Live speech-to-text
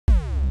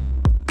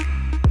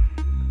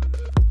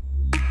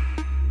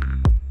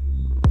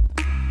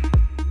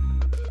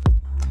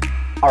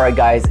Alright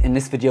guys, in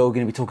this video we're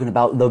going to be talking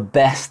about the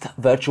best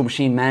virtual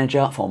machine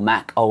manager for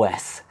Mac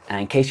OS. And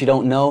in case you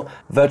don't know,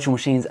 virtual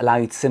machines allow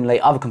you to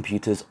simulate other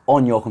computers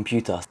on your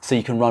computer. So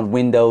you can run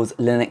Windows,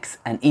 Linux,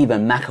 and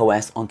even Mac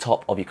OS on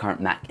top of your current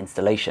Mac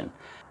installation.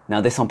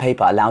 Now this on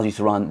paper allows you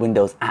to run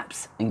Windows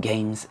apps and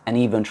games and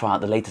even try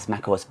out the latest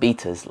Mac OS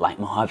betas like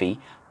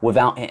Mojave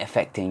without it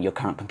affecting your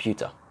current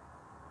computer.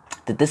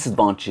 The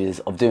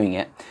disadvantages of doing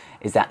it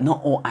is that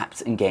not all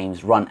apps and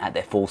games run at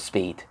their full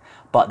speed.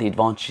 But the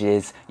advantage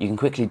is you can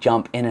quickly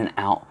jump in and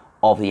out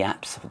of the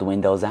apps, the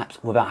Windows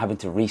apps, without having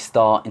to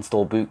restart,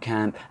 install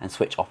bootcamp, and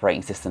switch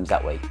operating systems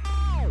that way.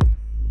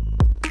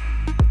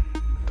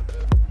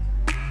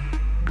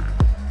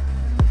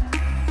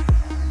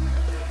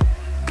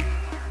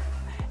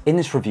 In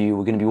this review,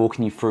 we're going to be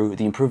walking you through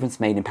the improvements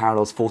made in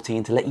Parallels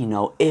 14 to let you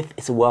know if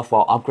it's a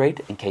worthwhile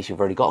upgrade in case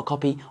you've already got a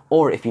copy,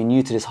 or if you're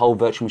new to this whole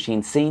virtual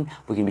machine scene,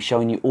 we're going to be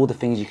showing you all the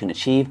things you can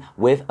achieve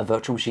with a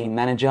virtual machine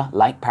manager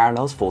like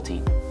Parallels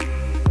 14.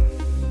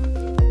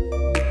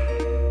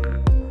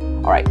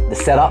 Alright, the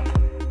setup,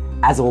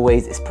 as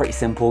always, is pretty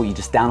simple. You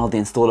just download the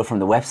installer from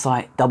the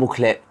website, double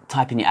click,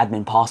 type in your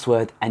admin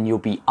password, and you'll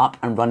be up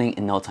and running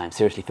in no time.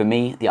 Seriously, for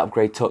me, the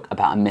upgrade took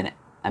about a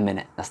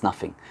minute, that's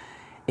nothing.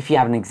 If you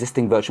have an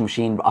existing virtual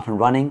machine up and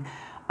running,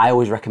 I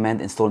always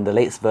recommend installing the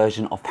latest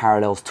version of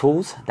Parallels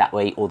tools. That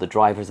way, all the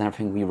drivers and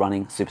everything will be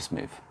running super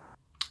smooth.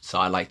 So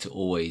I like to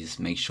always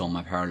make sure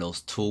my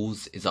Parallels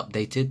tools is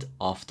updated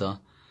after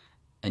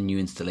a new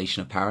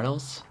installation of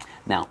Parallels.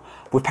 Now,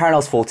 with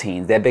Parallels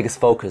 14, their biggest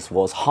focus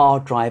was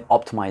hard drive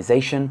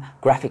optimization,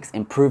 graphics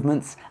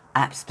improvements,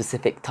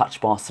 app-specific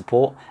touch bar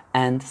support,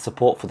 and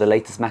support for the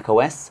latest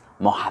macOS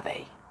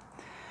Mojave.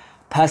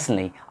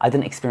 Personally, I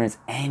didn't experience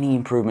any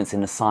improvements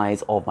in the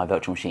size of my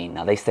virtual machine.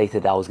 Now, they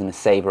stated that I was going to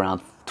save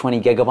around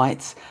 20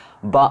 gigabytes,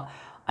 but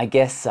I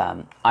guess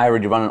I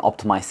already run an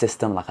optimized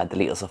system, like I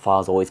delete lots of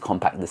files, always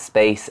compact the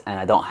space, and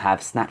I don't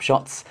have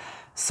snapshots,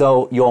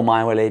 so your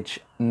mileage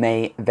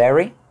may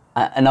vary.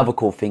 Another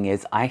cool thing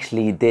is I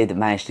actually did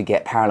manage to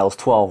get Parallels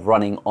 12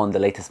 running on the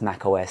latest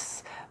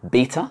macOS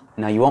beta.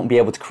 Now you won't be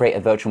able to create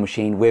a virtual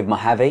machine with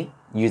Mojave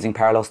using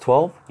Parallels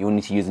 12. You'll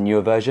need to use a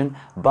newer version,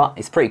 but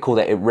it's pretty cool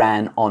that it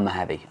ran on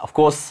Mojave. Of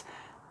course,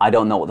 I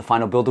don't know what the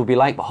final build will be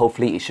like, but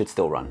hopefully it should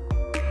still run.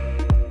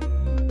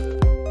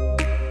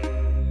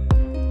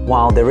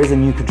 While there is a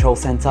new control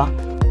center,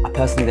 I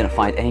personally didn't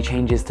find any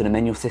changes to the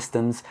menu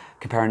systems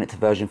comparing it to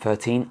version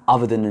 13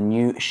 other than the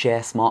new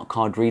Share Smart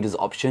Card Readers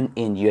option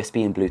in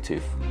USB and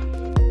Bluetooth.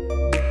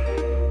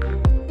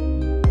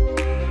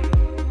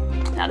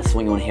 Now this is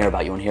what you want to hear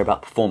about. You want to hear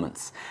about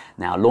performance.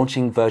 Now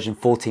launching version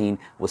 14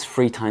 was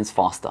 3 times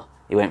faster.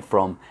 It went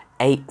from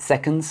 8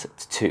 seconds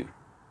to 2.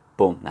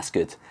 Boom, that's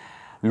good.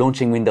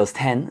 Launching Windows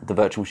 10, the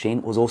virtual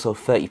machine, was also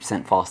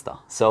 30% faster.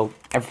 So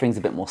everything's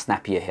a bit more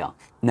snappier here.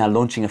 Now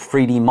launching a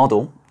 3D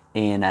model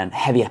in a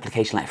heavy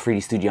application like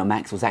 3D Studio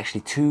Max was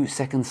actually 2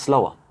 seconds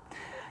slower.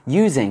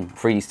 Using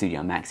 3D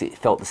Studio Max, it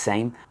felt the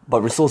same,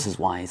 but resources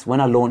wise, when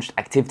I launched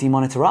Activity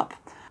Monitor up,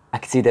 I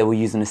could see they were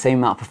using the same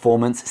amount of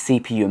performance,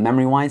 CPU and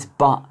memory wise,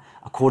 but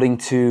according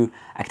to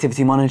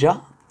Activity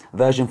Monitor,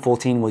 version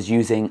 14 was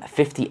using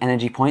 50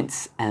 energy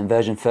points and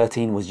version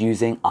 13 was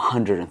using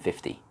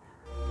 150.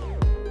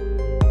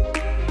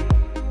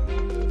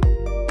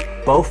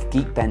 Both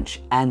Geekbench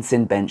and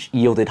Cinebench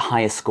yielded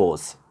higher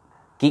scores.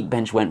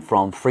 Geekbench went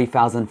from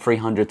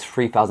 3,300 to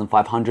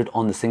 3,500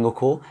 on the single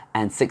core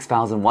and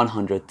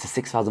 6,100 to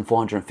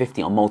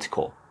 6,450 on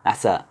multi-core.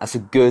 That's a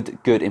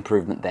good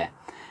improvement there.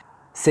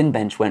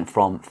 Cinebench went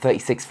from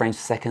 36 frames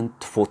per second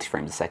to 40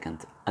 frames per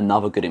second.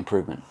 Another good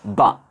improvement.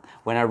 But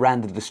when I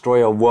ran the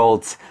Destroyer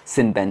Worlds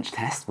Cinebench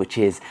test, which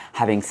is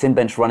having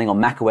Cinebench running on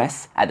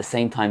macOS at the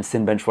same time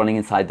Cinebench running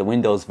inside the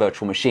Windows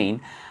virtual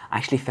machine, I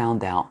actually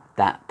found out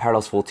that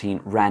Parallels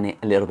 14 ran it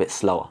a little bit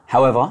slower.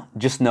 However,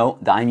 just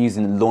note that I'm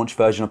using the launch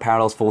version of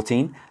Parallels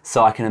 14,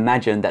 so I can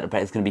imagine that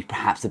there's going to be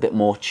perhaps a bit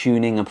more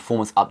tuning and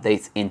performance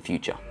updates in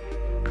future.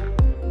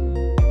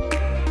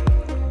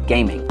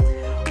 Gaming.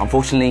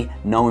 Unfortunately,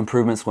 no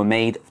improvements were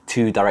made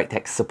to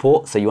DirectX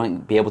support, so you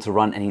won't be able to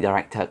run any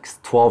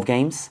DirectX 12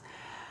 games,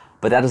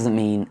 but that doesn't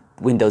mean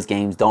Windows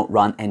games don't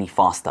run any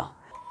faster.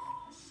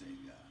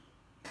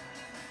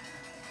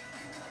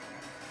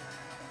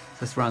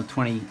 That's around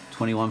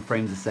 21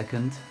 frames a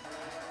second.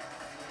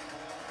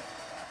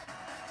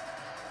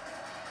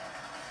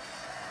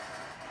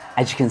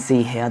 As you can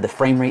see here, the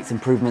frame rates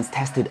improvements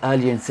tested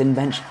earlier in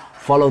Cinebench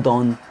followed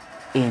on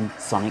in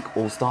Sonic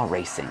All-Star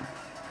Racing.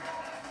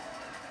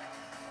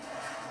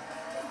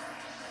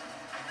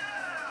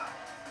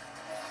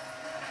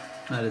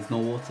 There's no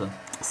water.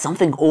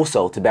 Something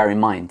also to bear in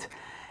mind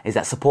is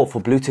that support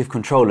for Bluetooth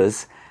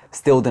controllers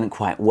still didn't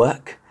quite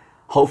work.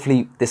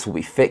 Hopefully this will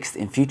be fixed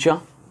in future.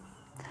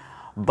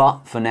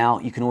 But for now,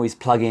 you can always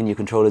plug in your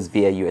controllers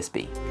via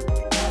USB.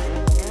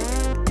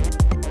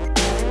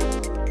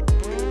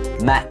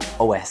 Mac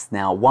OS.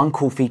 Now, one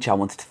cool feature I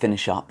wanted to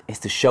finish up is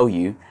to show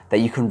you that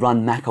you can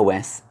run Mac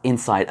OS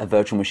inside a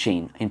virtual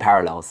machine in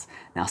Parallels.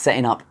 Now,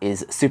 setting up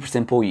is super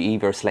simple. You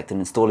either select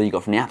an installer you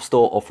got from the App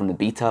Store or from the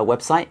beta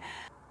website.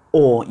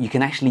 or you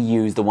can actually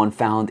use the one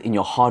found in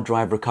your hard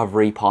drive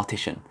recovery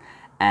partition.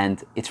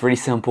 And it's really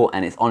simple,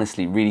 and it's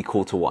honestly really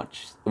cool to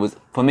watch.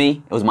 For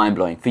me, it was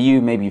mind-blowing. For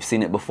you, maybe you've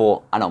seen it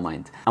before, I don't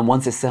mind. And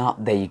once it's set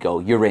up, there you go,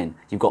 you're in.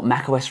 You've got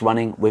macOS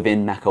running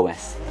within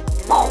macOS.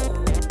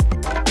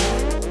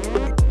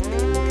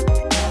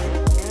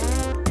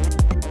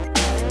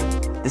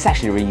 This is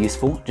actually really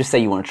useful. Just say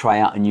you want to try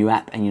out a new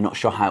app and you're not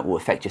sure how it will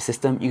affect your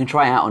system. You can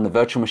try it out on the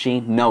virtual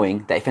machine,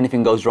 knowing that if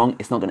anything goes wrong,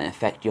 it's not going to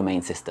affect your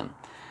main system.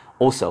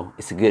 Also,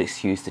 it's a good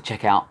excuse to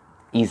check out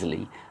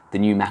easily the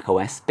new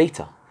macOS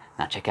beta.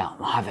 Now check out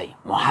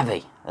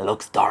Mojave. It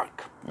looks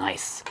dark,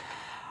 nice.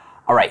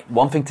 All right,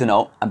 one thing to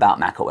note about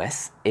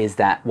macOS is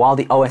that while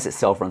the OS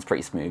itself runs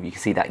pretty smooth, you can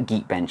see that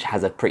Geekbench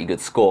has a pretty good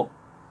score.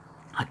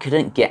 I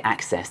couldn't get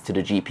access to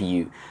the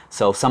GPU,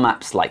 so some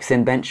apps like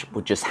Cinebench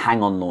would just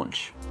hang on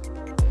launch.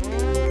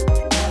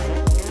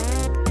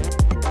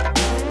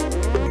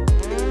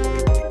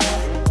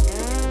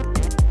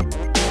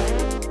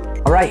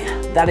 All right,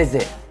 that is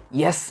it.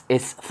 Yes,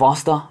 it's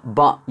faster,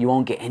 but you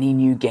won't get any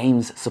new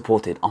games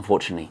supported,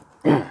 unfortunately.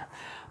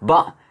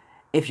 But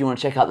if you want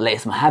to check out the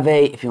latest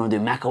Mojave, if you want to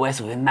do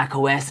macOS within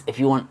macOS, if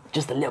you want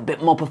just a little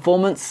bit more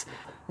performance,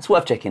 it's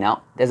worth checking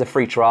out. There's a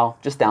free trial,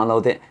 just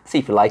download it, see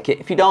if you like it.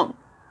 If you don't,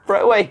 throw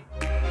it away.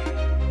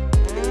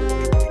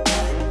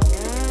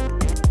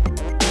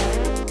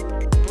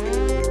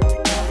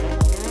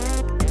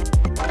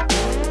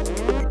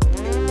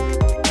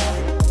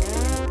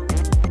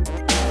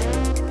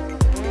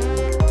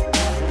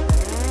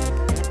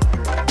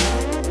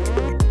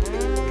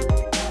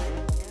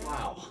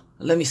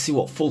 Let me see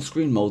what full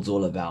screen mode's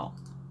all about.